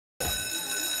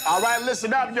All right,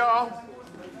 listen up, y'all.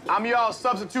 I'm y'all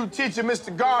substitute teacher,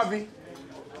 Mr. Garvey.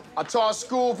 I taught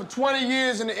school for 20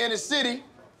 years in the inner city,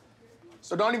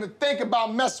 so don't even think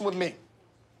about messing with me.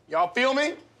 Y'all feel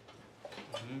me?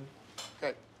 Mm-hmm.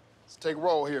 Okay, let's take a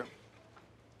roll here.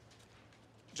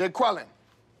 Jay Quellen.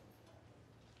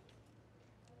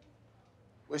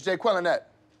 Where's Jay Quellen at?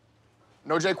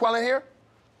 No Jay Quellen here?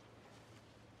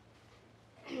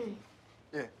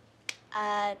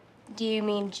 Yeah. Do you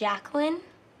mean Jacqueline?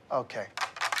 Okay,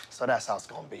 so that's how it's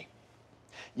gonna be.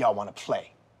 Y'all wanna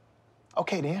play.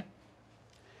 Okay, then.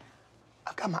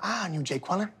 I've got my eye on you, Jay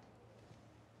Quellen.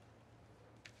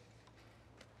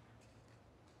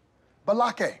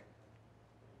 Balake.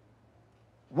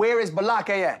 Where is Balake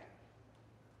at?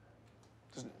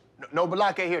 There's no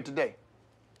Balake here today.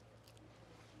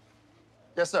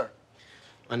 Yes, sir.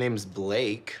 My name's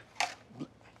Blake.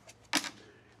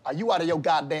 Are you out of your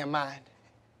goddamn mind?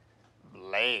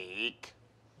 Blake?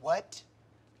 What?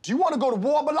 Do you want to go to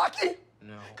war, Balaki?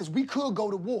 No. Because we could go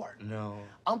to war. No.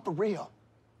 I'm for real.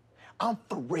 I'm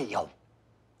for real.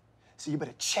 So you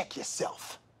better check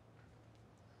yourself.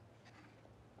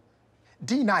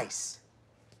 D nice.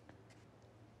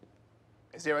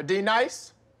 Is there a D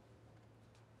nice?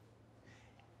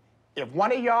 If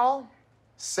one of y'all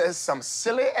says some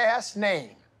silly ass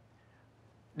name,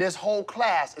 this whole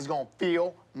class is gonna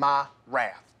feel my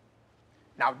wrath.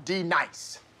 Now, D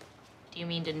nice. Do you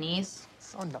mean Denise?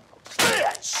 Son of a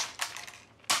bitch!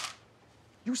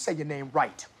 You say your name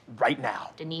right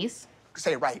now. Denise?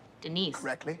 Say it right. Denise.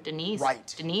 Correctly. Denise.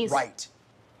 Right. Denise. Right.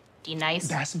 D-nice.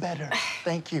 That's better.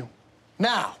 Thank you.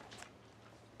 Now,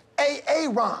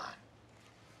 Ron,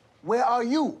 where are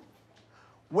you?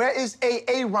 Where is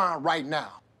Ron right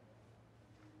now?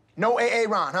 No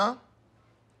Ron, huh?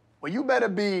 Well, you better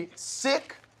be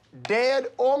sick,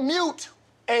 dead, or mute,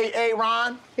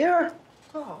 Ron. Here.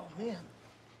 Oh, man.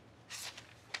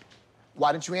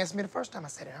 Why didn't you answer me the first time I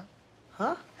said it,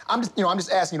 huh? Huh? I'm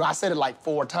just asking you. I said it like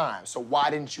 4 times. So why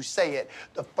didn't you say it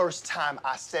the first time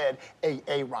I said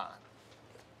Ron?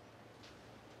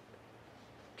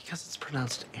 Because it's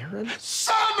pronounced Aaron?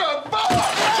 Son of a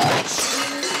bitch!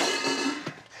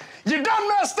 You done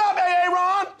messed up,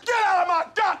 Ron! Get out of my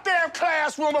goddamn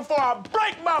classroom before I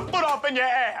break my foot off in your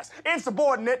ass!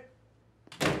 Insubordinate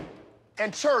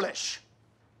and churlish.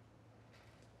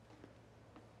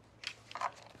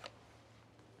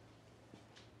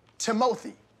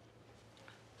 Timothy.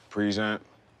 Present.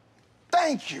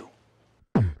 Thank you.